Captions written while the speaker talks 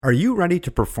Are you ready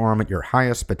to perform at your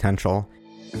highest potential?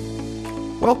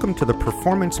 Welcome to the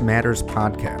Performance Matters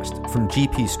podcast from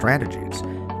GP Strategies.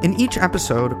 In each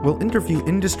episode, we'll interview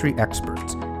industry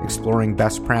experts, exploring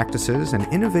best practices and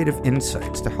innovative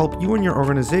insights to help you and your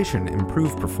organization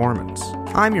improve performance.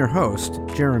 I'm your host,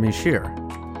 Jeremy Shear.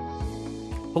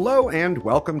 Hello and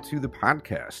welcome to the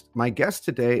podcast. My guest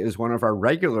today is one of our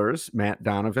regulars, Matt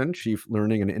Donovan, Chief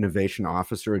Learning and Innovation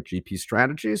Officer at GP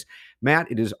Strategies.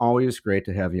 Matt, it is always great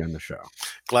to have you on the show.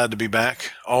 Glad to be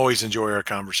back. Always enjoy our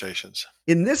conversations.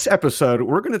 In this episode,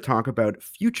 we're going to talk about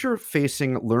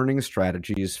future-facing learning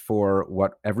strategies for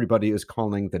what everybody is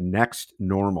calling the next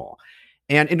normal.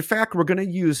 And in fact, we're going to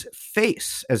use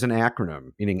FACE as an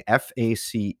acronym, meaning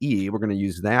F-A-C-E. We're going to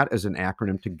use that as an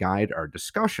acronym to guide our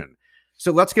discussion.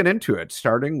 So let's get into it,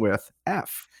 starting with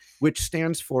F, which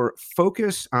stands for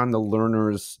Focus on the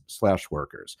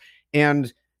Learners/Workers.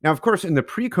 And now, of course, in the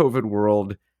pre-COVID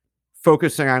world,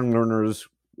 focusing on learners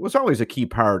was always a key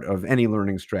part of any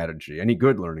learning strategy, any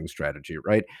good learning strategy,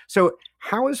 right? So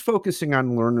how is focusing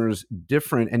on learners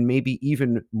different and maybe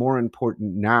even more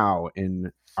important now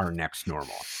in our next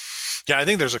normal? Yeah, I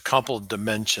think there's a couple of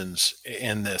dimensions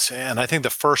in this. And I think the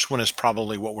first one is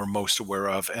probably what we're most aware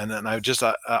of. And then I've just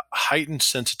a heightened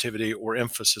sensitivity or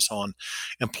emphasis on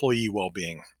employee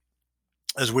well-being.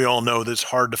 As we all know, it's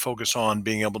hard to focus on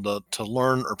being able to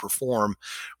learn or perform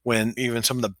when even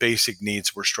some of the basic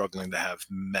needs we're struggling to have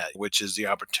met, which is the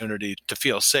opportunity to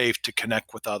feel safe, to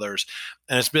connect with others.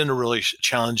 And it's been a really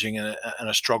challenging and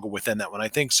a struggle within that one. I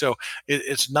think so.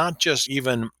 It's not just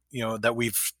even that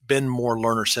we've been more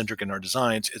learner-centric in our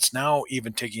designs. It's now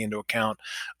even taking into account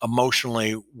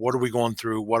emotionally, what are we going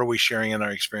through? What are we sharing in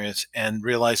our experience? And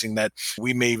realizing that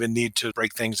we may even need to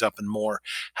break things up and more,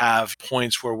 have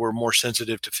points where we're more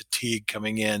sensitive to fatigue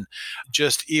coming in,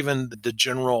 just even the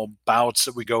general bouts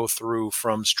that we go through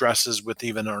from stresses with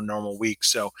even our normal week.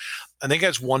 So I think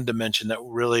that's one dimension that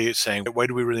really is saying, why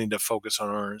do we really need to focus on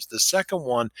learners? The second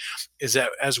one is that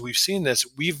as we've seen this,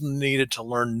 we've needed to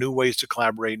learn new ways to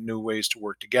collaborate, new ways to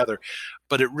work together.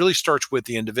 But it really starts with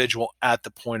the individual at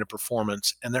the point of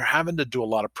performance, and they're having to do a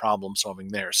lot of problem solving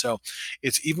there. So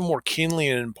it's even more keenly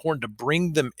and important to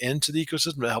bring them into the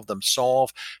ecosystem to help them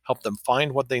solve, help them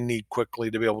find what they need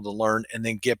quickly to be able to learn, and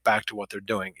then get back to what they're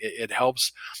doing. It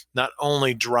helps not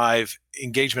only drive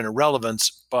engagement and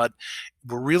relevance, but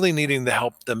we're really needing to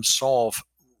help them solve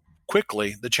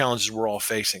quickly the challenges we're all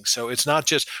facing. So it's not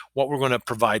just what we're going to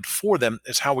provide for them,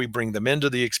 it's how we bring them into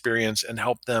the experience and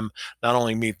help them not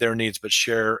only meet their needs, but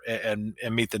share and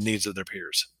meet the needs of their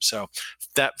peers. So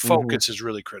that focus is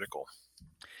really critical.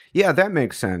 Yeah, that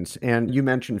makes sense. And you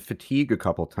mentioned fatigue a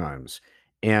couple times.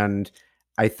 And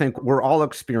I think we're all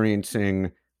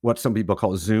experiencing what some people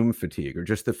call Zoom fatigue, or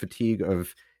just the fatigue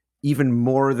of even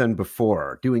more than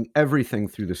before, doing everything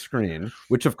through the screen,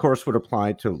 which of course would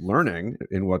apply to learning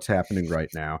in what's happening right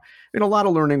now. And a lot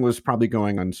of learning was probably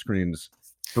going on screens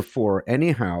before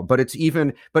anyhow, but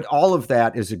all of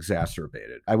that is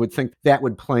exacerbated. I would think that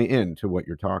would play into what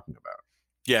you're talking about.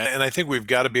 Yeah, and I think we've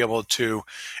got to be able to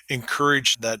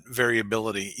encourage that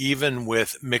variability, even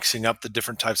with mixing up the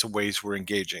different types of ways we're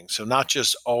engaging. So not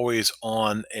just always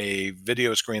on a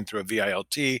video screen through a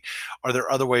VILT. Are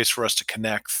there other ways for us to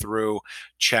connect through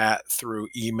chat, through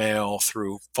email,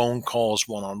 through phone calls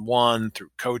one-on-one,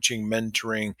 through coaching,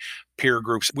 mentoring, peer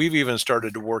groups? We've even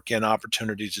started to work in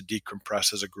opportunities to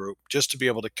decompress as a group, just to be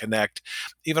able to connect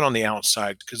even on the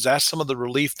outside, because that's some of the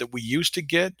relief that we used to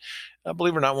get.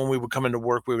 Believe it or not, when we would come into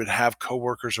work, we would have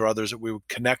coworkers or others that we would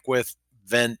connect with,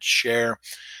 vent, share.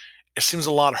 It seems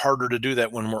a lot harder to do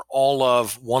that when we're all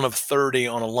of one of 30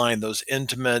 on a line, those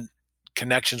intimate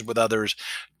connections with others,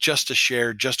 just to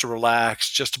share, just to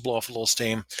relax, just to blow off a little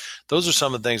steam. Those are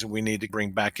some of the things that we need to bring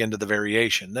back into the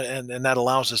variation. And that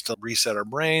allows us to reset our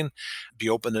brain, be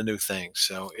open to new things.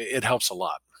 So it helps a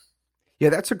lot. Yeah,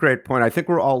 that's a great point. I think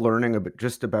we're all learning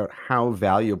about how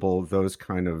valuable those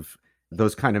kind of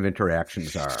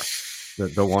interactions are.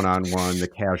 The one-on-one, the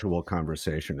casual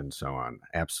conversation, and so on.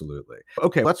 Absolutely.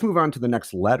 Okay, let's move on to the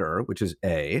next letter, which is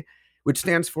A, which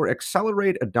stands for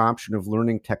Accelerate Adoption of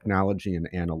Learning Technology and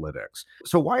Analytics.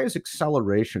 So why is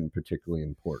acceleration particularly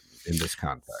important in this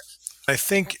context? I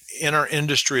think in our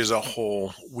industry as a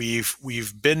whole, we've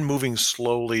been moving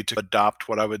slowly to adopt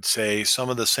what I would say some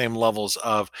of the same levels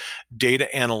of data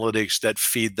analytics that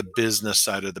feed the business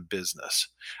side of the business.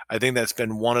 I think that's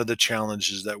been one of the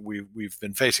challenges that we've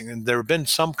been facing. And there have been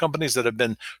some companies that have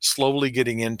been slowly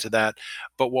getting into that.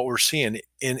 But what we're seeing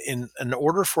in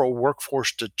order for a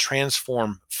workforce to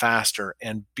transform faster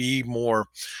and be more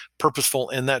purposeful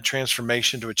in that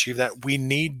transformation to achieve that, we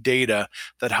need data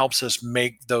that helps us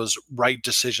make those right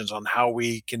decisions on how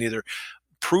we can either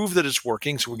prove that it's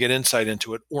working so we get insight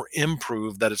into it, or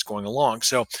improve that it's going along.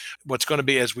 So what's going to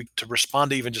be, as we to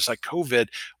respond to even just like COVID,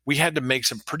 we had to make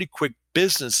some pretty quick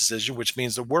business decision, which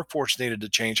means the workforce needed to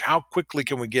change. How quickly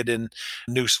can we get in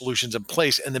new solutions in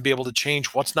place and then be able to change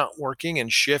what's not working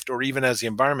and shift, or even as the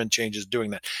environment changes,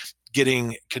 doing that?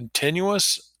 Getting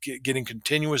continuous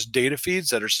data feeds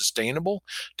that are sustainable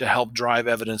to help drive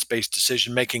evidence-based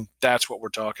decision making. That's what we're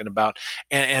talking about.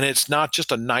 And it's not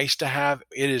just a nice to have,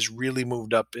 it is really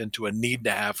moved up into a need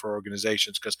to have for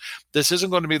organizations, because this isn't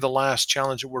going to be the last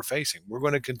challenge that we're facing. We're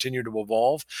going to continue to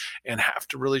evolve and have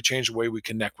to really change the way we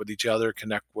connect with each other,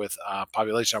 connect with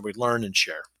population, how we learn and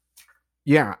share.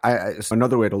 Yeah,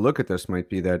 another way to look at this might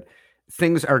be that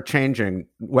things are changing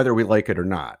whether we like it or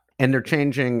not, and they're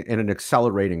changing in an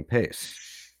accelerating pace.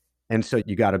 And so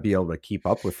you got to be able to keep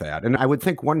up with that. And I would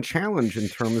think one challenge in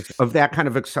terms of that kind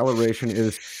of acceleration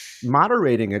is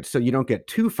moderating it so you don't get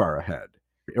too far ahead,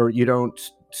 or you don't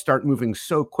start moving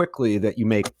so quickly that you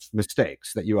make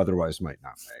mistakes that you otherwise might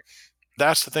not make.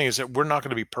 That's the thing, is that we're not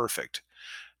going to be perfect.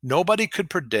 Nobody could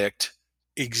predict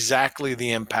exactly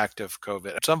the impact of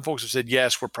COVID. Some folks have said,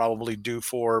 yes, we're probably due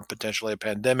for potentially a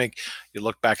pandemic. You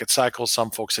look back at cycles,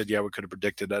 some folks said, yeah, we could have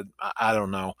predicted it. I don't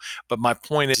know. But my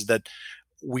point is that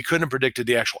we couldn't have predicted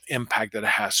the actual impact that it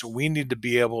has. So we need to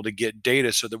be able to get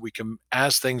data so that we can,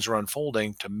 as things are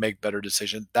unfolding, to make better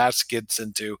decisions. That gets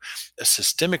into a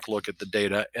systemic look at the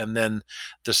data, and then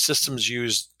the systems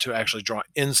used to actually draw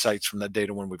insights from that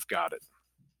data when we've got it.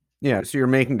 Yeah, so you're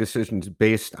making decisions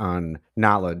based on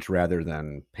knowledge rather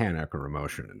than panic or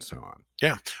emotion and so on.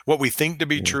 Yeah, what we think to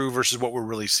be true versus what we're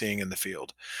really seeing in the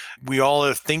field. We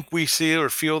all think we see or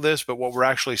feel this, but what we're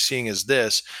actually seeing is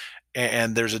this.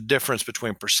 And there's a difference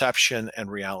between perception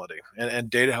and reality. And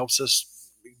data helps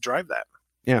us drive that.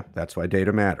 Yeah, that's why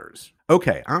data matters.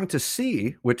 Okay, on to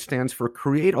C, which stands for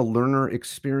Create a Learner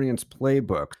Experience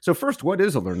Playbook. So first, what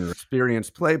is a Learner Experience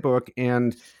Playbook,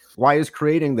 and why is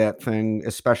creating that thing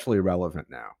especially relevant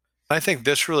now? I think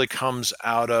this really comes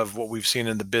out of what we've seen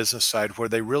in the business side, where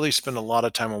they really spend a lot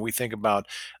of time when we think about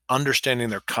understanding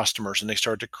their customers, and they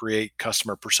start to create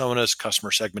customer personas,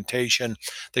 customer segmentation.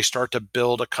 They start to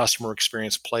build a customer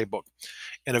experience playbook.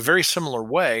 In a very similar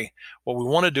way, what we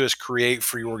want to do is create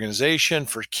for your organization,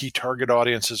 for key target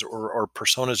audiences or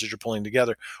personas that you're pulling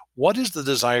together, what is the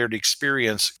desired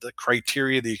experience, the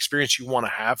criteria, the experience you want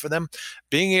to have for them?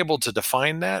 Being able to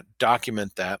define that,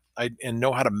 document that, and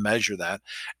know how to measure that.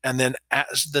 And then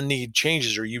as the need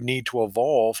changes or you need to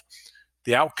evolve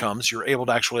the outcomes, you're able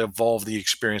to actually evolve the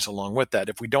experience along with that.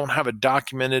 If we don't have it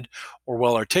documented or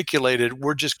well articulated,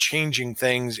 we're just changing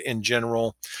things in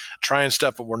general, trying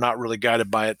stuff, but we're not really guided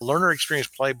by it. Learner Experience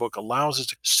Playbook allows us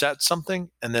to set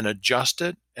something and then adjust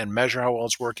it and measure how well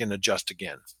it's working and adjust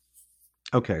again.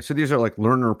 Okay, so these are like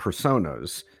learner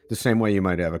personas, the same way you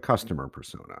might have a customer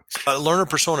persona. A learner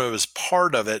persona is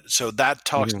part of it. So that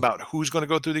talks about who's going to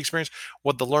go through the experience.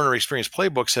 What the Learner Experience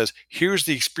Playbook says, here's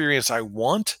the experience I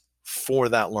want for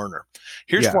that learner.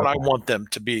 Here's what I want them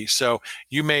to be. So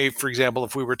you may, for example,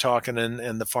 if we were talking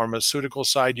in the pharmaceutical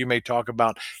side, you may talk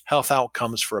about health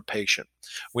outcomes for a patient.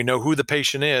 We know who the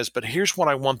patient is, but here's what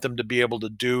I want them to be able to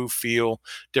do, feel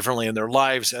differently in their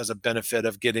lives as a benefit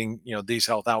of getting, these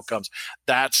health outcomes.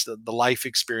 That's the life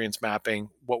experience mapping.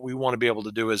 What we want to be able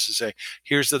to do is to say,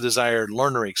 here's the desired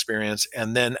learner experience.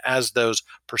 And then as those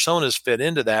personas fit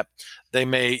into that, they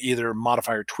may either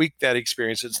modify or tweak that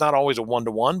experience. It's not always a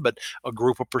one-to-one, but a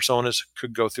group of personas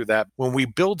could go through that. When we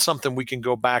build something, we can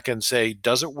go back and say,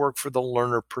 does it work for the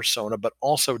learner persona, but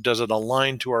also does it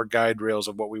align to our guide rails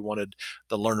of what we wanted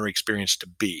the learner experience to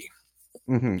be?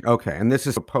 Okay, and this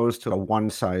is opposed to a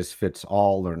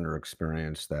one-size-fits-all learner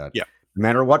experience that no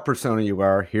matter what persona you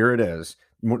are, here it is.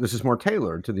 This is more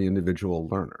tailored to the individual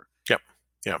learner.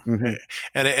 Yeah.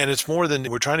 And it's more than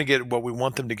we're trying to get. What we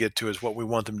want them to get to is what we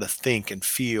want them to think and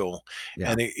feel.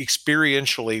 And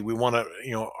experientially, we want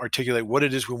to, articulate what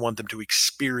it is we want them to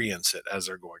experience it as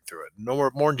they're going through it.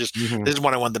 No more than just, this is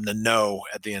what I want them to know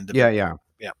at the end of it. Yeah.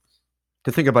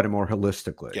 To think about it more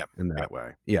holistically in that way.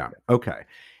 Yeah. Okay.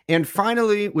 And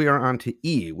finally, we are on to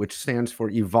E, which stands for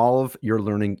Evolve Your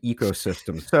Learning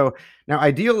Ecosystem. So now,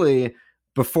 ideally,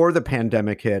 before the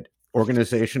pandemic hit,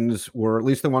 organizations were, at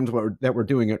least the ones that were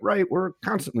doing it right, were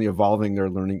constantly evolving their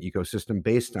learning ecosystem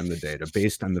based on the data,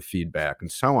 based on the feedback,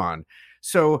 and so on.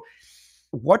 So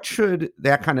What should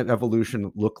that kind of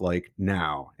evolution look like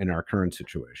now in our current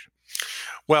situation?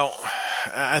 Well,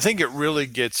 I think it really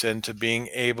gets into being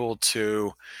able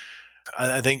to,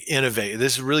 I think, innovate.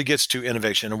 This really gets to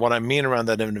innovation. And what I mean around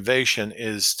that innovation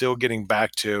is still getting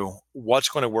back to what's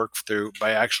going to work through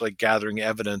by actually gathering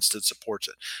evidence that supports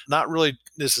it. Not really,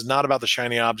 this is not about the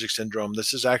shiny object syndrome.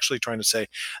 This is actually trying to say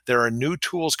there are new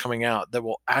tools coming out that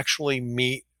will actually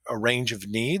meet a range of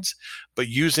needs, but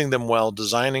using them well,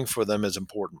 designing for them is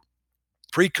important.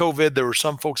 Pre-COVID, there were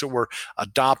some folks that were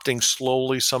adopting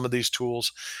slowly some of these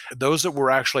tools. Those that were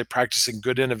actually practicing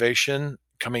good innovation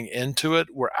coming into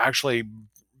it were actually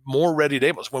more ready to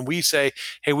able. So when we say,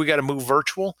 hey, we got to move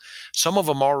virtual, some of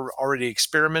them are already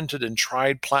experimented and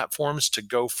tried platforms to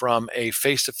go from a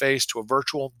face-to-face to a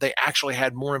virtual. They actually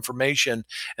had more information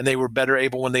and they were better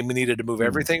able when they needed to move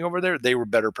everything over there. They were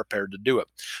better prepared to do it.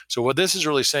 So what this is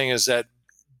really saying is that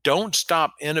don't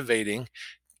stop innovating.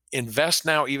 Invest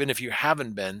now, even if you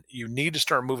haven't been. You need to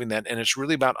start moving that. And it's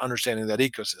really about understanding that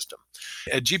ecosystem.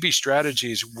 At GP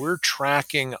Strategies, we're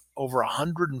tracking over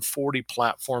 140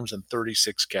 platforms in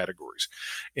 36 categories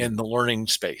in the learning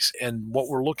space. And what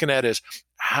we're looking at is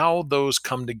how those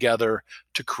come together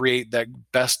to create that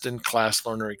best-in-class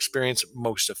learner experience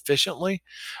most efficiently.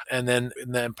 And then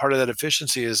part of that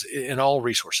efficiency is in all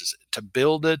resources, to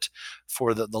build it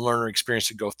for the learner experience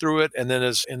to go through it. And then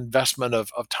as investment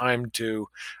of time to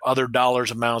other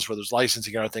dollars amounts, whether it's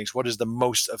licensing and other things, what is the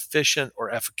most efficient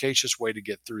or efficacious way to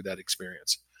get through that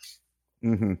experience?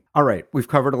 Mm-hmm. All right. We've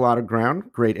covered a lot of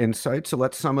ground, great insight. So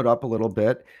let's sum it up a little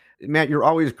bit. Matt, you're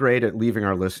always great at leaving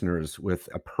our listeners with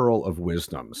a pearl of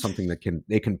wisdom, something that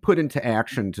they can put into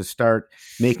action to start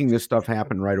making this stuff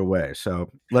happen right away. So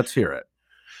let's hear it.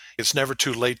 It's never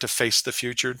too late to face the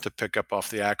future, to pick up off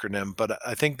the acronym. But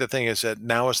I think the thing is that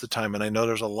now is the time, and I know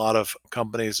there's a lot of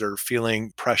companies that are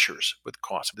feeling pressures with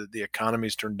costs. The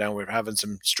economy's turned down. We're having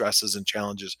some stresses and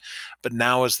challenges. But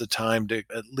now is the time to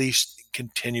at least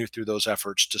continue through those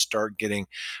efforts to start getting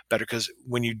better. Because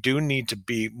when you do need to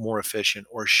be more efficient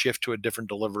or shift to a different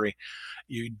delivery,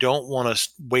 you don't want to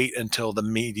wait until the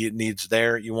immediate need's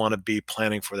there. You want to be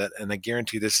planning for that. And I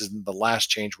guarantee this isn't the last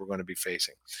change we're going to be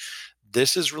facing.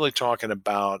 This is really talking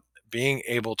about being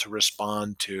able to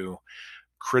respond to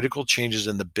critical changes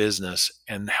in the business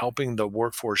and helping the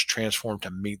workforce transform to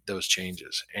meet those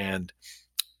changes. And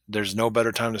there's no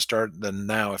better time to start than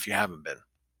now if you haven't been.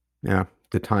 Yeah,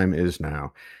 the time is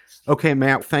now. Okay,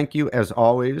 Matt, thank you as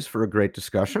always for a great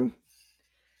discussion.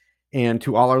 And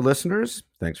to all our listeners,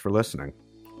 thanks for listening.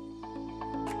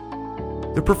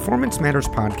 The Performance Matters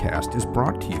podcast is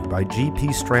brought to you by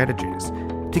GP Strategies.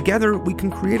 Together, we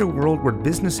can create a world where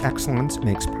business excellence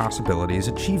makes possibilities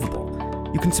achievable.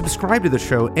 You can subscribe to the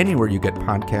show anywhere you get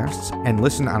podcasts and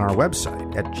listen on our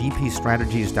website at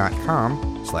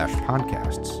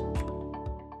gpstrategies.com/podcasts.